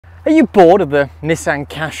Are you bored of the Nissan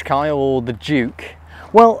Qashqai or the Duke?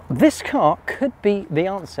 Well, this car could be the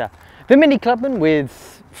answer. The Mini Clubman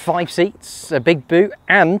with 5 seats, a big boot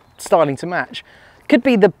and styling to match could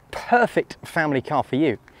be the perfect family car for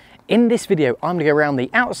you. In this video, I'm going to go around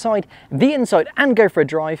the outside, the inside and go for a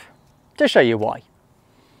drive to show you why.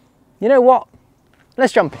 You know what?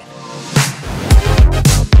 Let's jump in.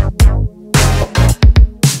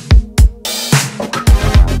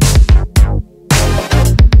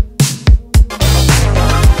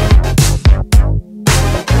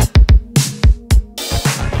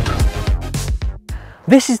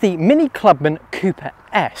 This is the Mini Clubman Cooper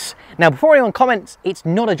S. Now, before anyone comments, it's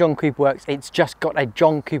not a John Cooper Works, it's just got a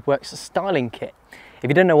John Cooper Works styling kit. If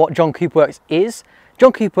you don't know what John Cooper Works is,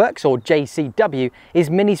 John Cooper Works, or JCW, is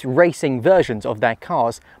Mini's racing versions of their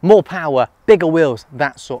cars. More power, bigger wheels,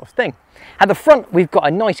 that sort of thing. At the front, we've got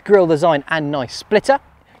a nice grille design and nice splitter.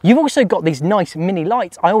 You've also got these nice mini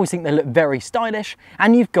lights. I always think they look very stylish.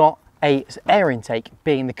 And you've got an air intake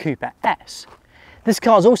being the Cooper S. This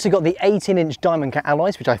car's also got the 18-inch diamond cut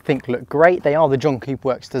alloys, which I think look great. They are the John Cooper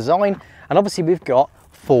Works design. And obviously we've got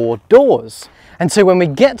 4 doors. And so when we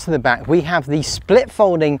get to the back, we have the split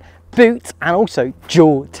folding boot and also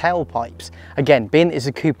dual tailpipes. Again, being it's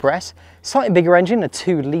a Cooper S, slightly bigger engine, a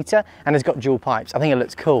 2-litre, and it's got dual pipes. I think it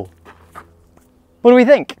looks cool. What do we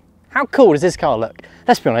think? How cool does this car look?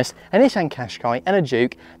 Let's be honest, a Nissan Qashqai and a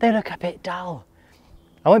Duke, they look a bit dull.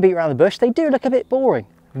 I won't beat around the bush, they do look a bit boring.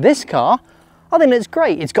 This car, I think it's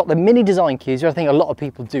great. It's got the mini design cues, which I think a lot of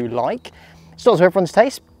people do like. It's not to everyone's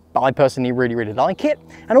taste, but I personally really like it.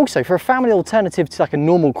 And also for a family alternative to like a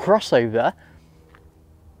normal crossover,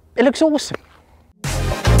 it looks awesome.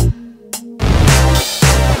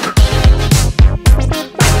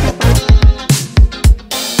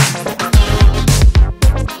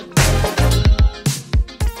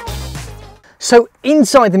 So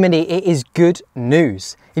inside the Mini, it is good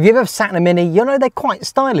news. If you've ever sat in a Mini, you know they're quite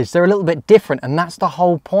stylish. They're a little bit different, and that's the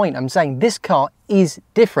whole point. I'm saying this car is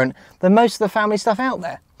different than most of the family stuff out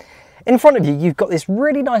there. In front of you, you've got this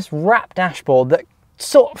really nice wrap dashboard that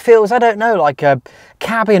sort of feels, I don't know, like a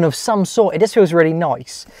cabin of some sort. It just feels really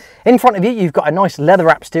nice. In front of you, you've got a nice leather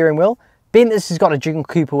wrap steering wheel. Being that this has got a John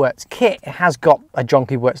Cooper Works kit, it has got a John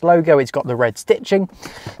Cooper Works logo, it's got the red stitching.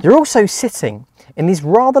 You're also sitting in these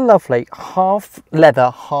rather lovely half leather,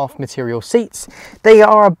 half material seats. They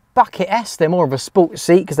are a bucket S, they're more of a sports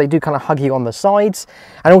seat because they do kind of hug you on the sides.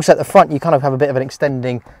 And also at the front, you kind of have a bit of an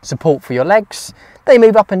extending support for your legs. They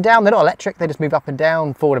move up and down, they're not electric, they just move up and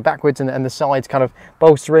down, forward and backwards, and the sides kind of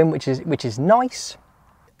bolster in, which is nice.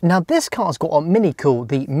 Now this car's got a mini cool,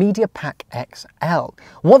 the Media Pack XL.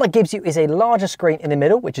 What that gives you is a larger screen in the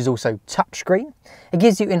middle, which is also touchscreen. It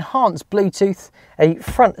gives you enhanced Bluetooth, a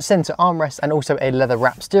front center armrest, and also a leather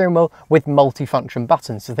wrap steering wheel with multi-function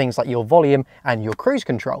buttons for things like your volume and your cruise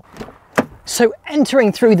control. So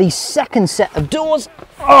entering through the second set of doors,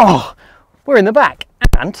 we're in the back.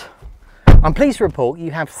 And I'm pleased to report you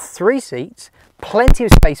have 3 seats, plenty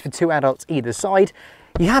of space for 2 adults either side.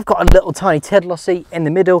 You have got a little tiny Tedlar seat in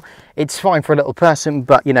the middle. It's fine for a little person,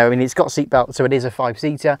 but you know, I mean, it's got seatbelts, so it is a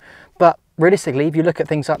 5-seater. But realistically, if you look at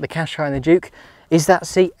things like the Qashqai and the Duke, is that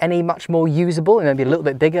seat any much more usable? It may be a little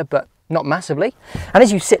bit bigger, but not massively. And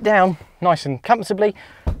as you sit down nice and comfortably,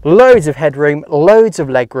 loads of headroom, loads of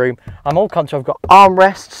leg room. I'm all comfortable, I've got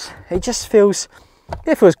armrests. It just feels,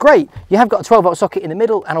 it feels great. You have got a 12-volt socket in the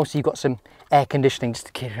middle, and also you've got some air conditioning just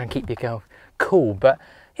to keep you cool. But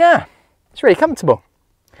yeah, it's really comfortable.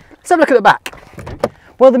 Let's have a look at the back.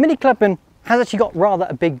 Well, the Mini Clubman has actually got rather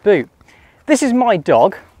a big boot. This is my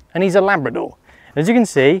dog, and he's a Labrador. As you can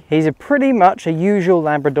see, he's a pretty much a usual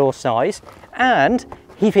Labrador size, and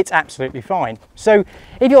he fits absolutely fine. So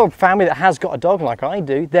if you're a family that has got a dog like I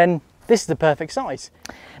do, then this is the perfect size.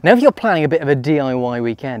 Now, if you're planning a bit of a DIY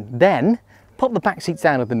weekend, then pop the back seats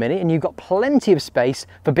down of the Mini, and you've got plenty of space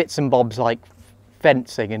for bits and bobs like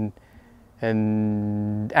fencing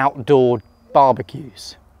and outdoor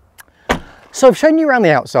barbecues. So I've shown you around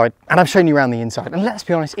the outside and I've shown you around the inside, and let's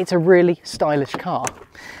be honest, it's a really stylish car.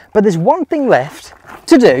 But there's one thing left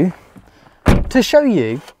to do to show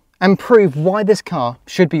you and prove why this car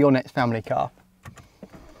should be your next family car.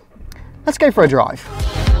 Let's go for a drive.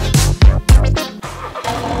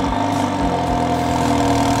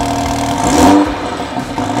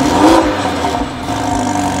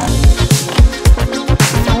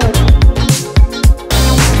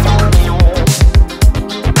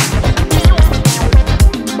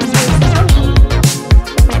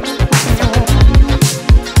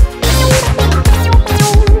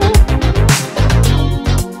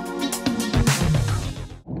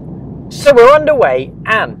 So we're underway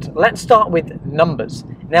And let's start with numbers.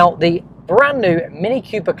 Now, the brand new Mini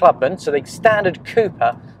Cooper Clubman, so the standard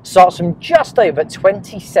Cooper, starts from just over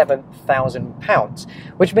 £27,000,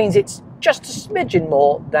 which means it's just a smidgen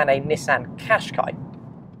more than a Nissan Qashqai.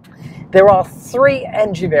 There are 3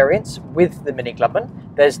 engine variants with the Mini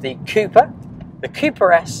Clubman. There's the Cooper, the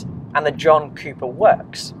Cooper S, and the John Cooper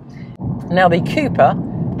Works. Now, the Cooper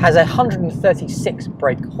has 136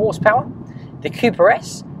 brake horsepower, the Cooper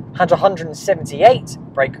S has 178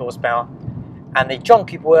 brake horsepower, and the John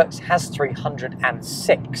Cooper Works has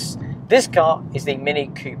 306. This car is the Mini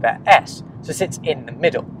Cooper S, so it sits in the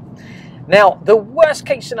middle. Now, the worst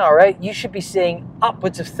case scenario, you should be seeing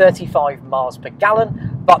upwards of 35 miles per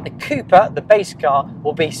gallon, but the Cooper, the base car,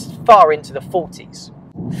 will be far into the 40s.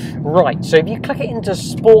 Right, so if you click it into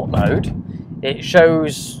sport mode, it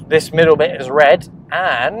shows this middle bit as red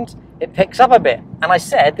and it picks up a bit. And I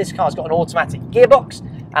said this car's got an automatic gearbox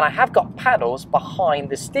and I have got paddles behind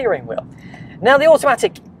the steering wheel. Now, the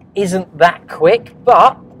automatic isn't that quick,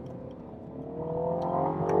 but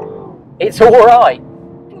it's all right.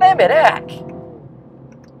 Blimmin' heck.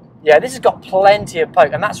 Yeah, this has got plenty of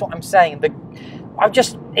poke, and that's what I'm saying.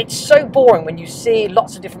 It's so boring when you see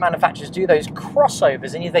lots of different manufacturers do those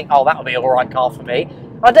crossovers and you think, oh, that'll be all right car for me.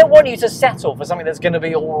 I don't want you to settle for something that's going to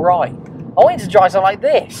be all right. I want you to drive something like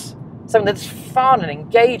this, something that's fun and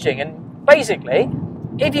engaging. And basically,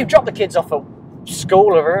 if you've dropped the kids off at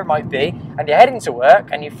school or wherever it might be, and you're heading to work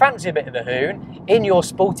and you fancy a bit of the hoon in your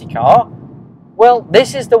sporty car, well,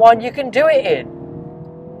 this is the one you can do it in.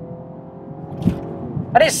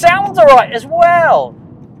 And it sounds all right as well.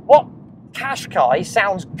 What Qashqai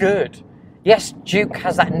sounds good. Yes, Duke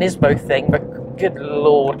has that Nismo thing, but good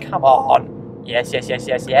Lord, come on. Yes, yes, yes,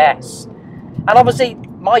 yes, yes. And obviously,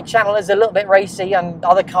 my channel is a little bit racy and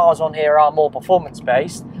other cars on here are more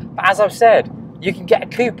performance-based. But as I've said, you can get a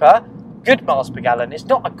Cooper, good miles per gallon. It's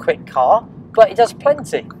not a quick car, but it does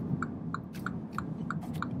plenty.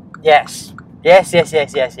 Yes, yes, yes,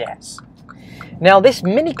 yes, yes, yes. Now, this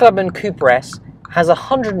Mini Clubman Cooper S has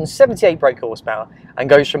 178 brake horsepower and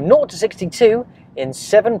goes from 0 to 62 in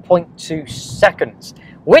 7.2 seconds,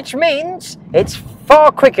 which means it's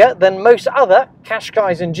far quicker than most other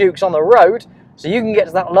Qashqais and Dukes on the road, so you can get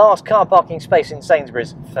to that last car parking space in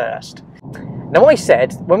Sainsbury's first. Now, I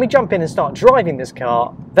said when we jump in and start driving this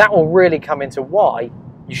car, that will really come into why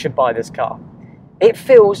you should buy this car. It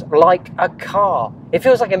feels like a car. It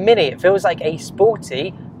feels like a Mini. It feels like a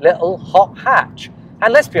sporty little hot hatch.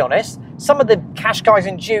 And let's be honest, some of the Qashqais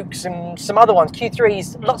and Dukes and some other ones,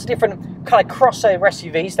 Q3s, lots of different kind of crossover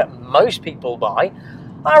SUVs that most people buy,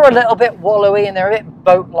 are a little bit wallowy and they're a bit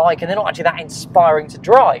boat-like and they're not actually that inspiring to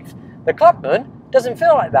drive. The Clubman doesn't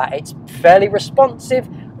feel like that. It's fairly responsive.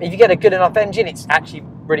 If you get a good enough engine, it's actually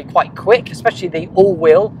really quite quick, especially the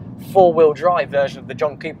all-wheel, 4-wheel drive version of the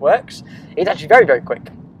John Cooper Works. It's actually very, very quick.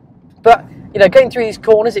 But, you know, going through these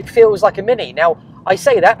corners, it feels like a Mini. Now, I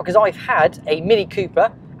say that because I've had a Mini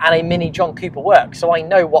Cooper and a Mini John Cooper Works, so I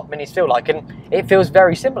know what Minis feel like, and it feels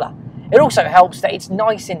very similar. It also helps that it's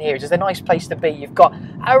nice in here. It's a nice place to be. You've got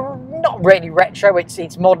not really retro.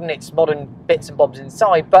 It's modern. It's modern bits and bobs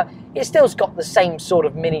inside, but it still's got the same sort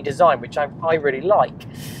of Mini design, which I really like.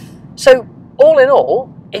 So all in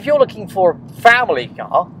all, if you're looking for a family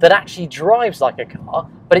car that actually drives like a car,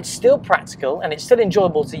 but it's still practical and it's still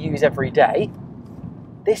enjoyable to use every day,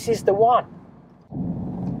 this is the one.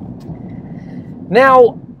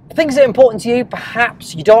 Now, things that are important to you,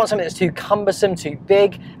 perhaps you don't want something that's too cumbersome, too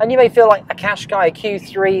big, and you may feel like a Qashqai, a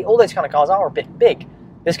Q3, all those kind of cars are a bit big.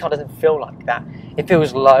 This car doesn't feel like that. It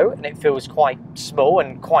feels low and it feels quite small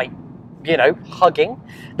and quite, you know, hugging.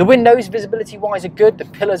 The windows, visibility-wise, are good. The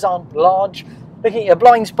pillars aren't large. Looking at your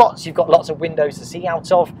blind spots, you've got lots of windows to see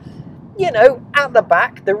out of. You know, at the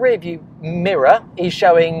back, the rear view mirror is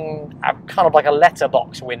showing kind of like a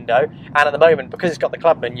letterbox window, and at the moment, because it's got the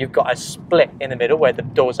Clubman, you've got a split in the middle where the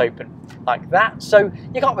doors open like that, so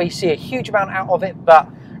you can't really see a huge amount out of it, but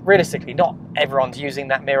realistically, not everyone's using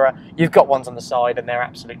that mirror. You've got ones on the side and they're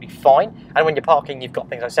absolutely fine, and when you're parking, you've got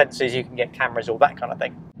things like sensors, you can get cameras, all that kind of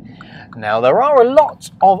thing. Now, there are a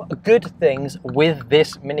lot of good things with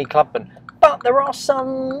this Mini Clubman, but there are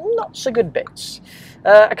some not so good bits.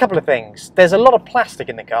 A couple of things. There's a lot of plastic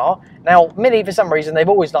in the car. Now, Mini, for some reason, they've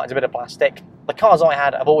always liked a bit of plastic. The cars I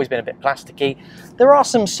had have always been a bit plasticky. There are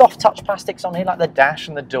some soft touch plastics on here, like the dash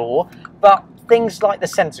and the door, but things like the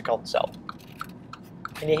center console.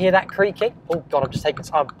 Can you hear that creaking? Oh God,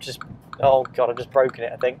 oh God, I've just broken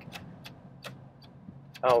it, I think.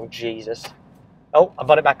 Oh Jesus. Oh, I've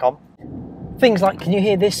got it back on. Things like, can you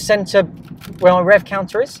hear this center where my rev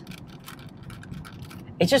counter is?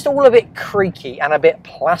 It's just all a bit creaky and a bit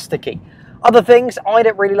plasticky. Other things, I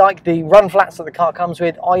don't really like the run flats that the car comes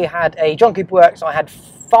with. I had a John Cooper Works, I had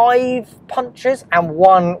 5 punctures and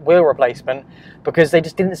 1 wheel replacement because they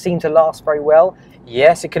just didn't seem to last very well.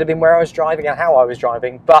 Yes, it could have been where I was driving and how I was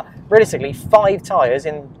driving, but realistically 5 tyres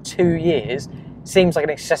in 2 years seems like an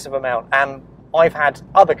excessive amount, and I've had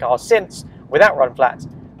other cars since without run flats.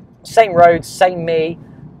 Same roads, same me,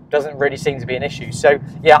 doesn't really seem to be an issue. So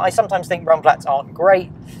yeah, I sometimes think run flats aren't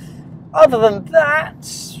great. Other than that,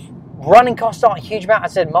 running costs aren't a huge amount. I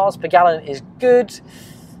said miles per gallon is good.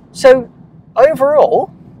 So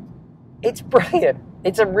overall, it's brilliant.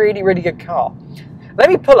 It's a really, really good car. Let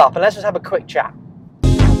me pull up and let's just have a quick chat.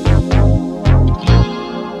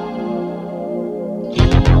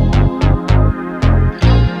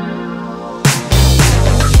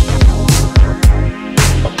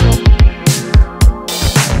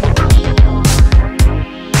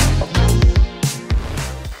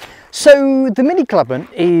 So the Mini Clubman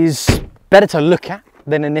is better to look at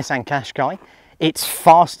than a Nissan Qashqai. It's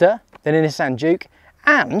faster than a Nissan Juke,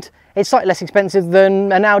 and it's slightly less expensive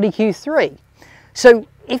than an Audi Q3. So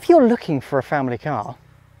if you're looking for a family car,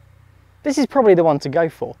 this is probably the one to go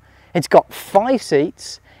for. It's got 5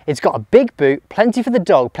 seats, it's got a big boot, plenty for the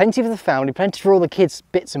dog, plenty for the family, plenty for all the kids'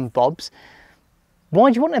 bits and bobs. Why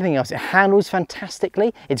do you want anything else? It handles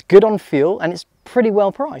fantastically, it's good on fuel, and it's pretty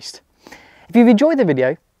well priced. If you've enjoyed the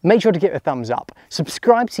video, make sure to give it a thumbs up.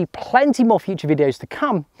 Subscribe to see plenty more future videos to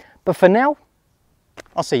come. But for now,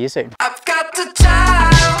 I'll see you soon.